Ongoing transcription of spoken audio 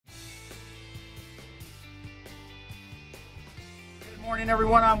Good morning,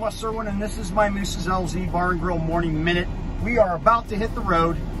 everyone. I'm Wes Irwin, and this is my Moose's LZ Bar and Grill Morning Minute. We are about to hit the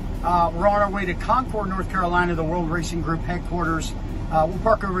road. We're on our way to Concord, North Carolina, the World Racing Group headquarters. We'll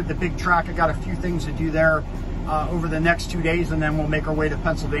park over at the big track. I got a few things to do there over the next 2 days, and then we'll make our way to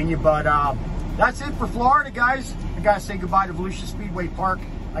Pennsylvania. But that's it for Florida, guys. I got to say goodbye to Volusia Speedway Park.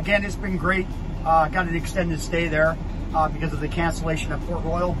 Again, it's been great. Got an extended stay there because of the cancellation at Port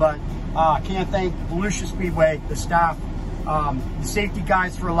Royal, but can't thank Volusia Speedway, the staff, the safety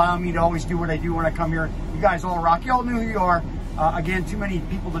guys for allowing me to always do what I do when I come here. You guys all rock. You all know who you are. Again, too many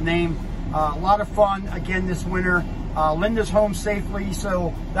people to name. A lot of fun again this winter. Linda's home safely,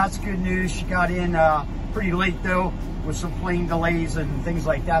 so that's good news. She got in pretty late though, with some plane delays and things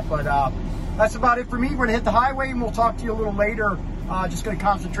like that. But that's about it for me. We're gonna hit the highway and we'll talk to you a little later. Just gonna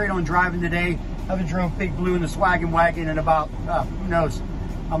concentrate on driving today. Haven't drove Big Blue in the Swaggin' Wagon in about, who knows,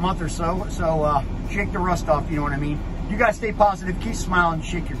 a month or so. So shake the rust off, you know what I mean? You guys stay positive, keep smiling,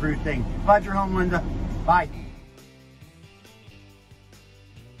 shake your groove thing. Glad you're home, Linda. Bye.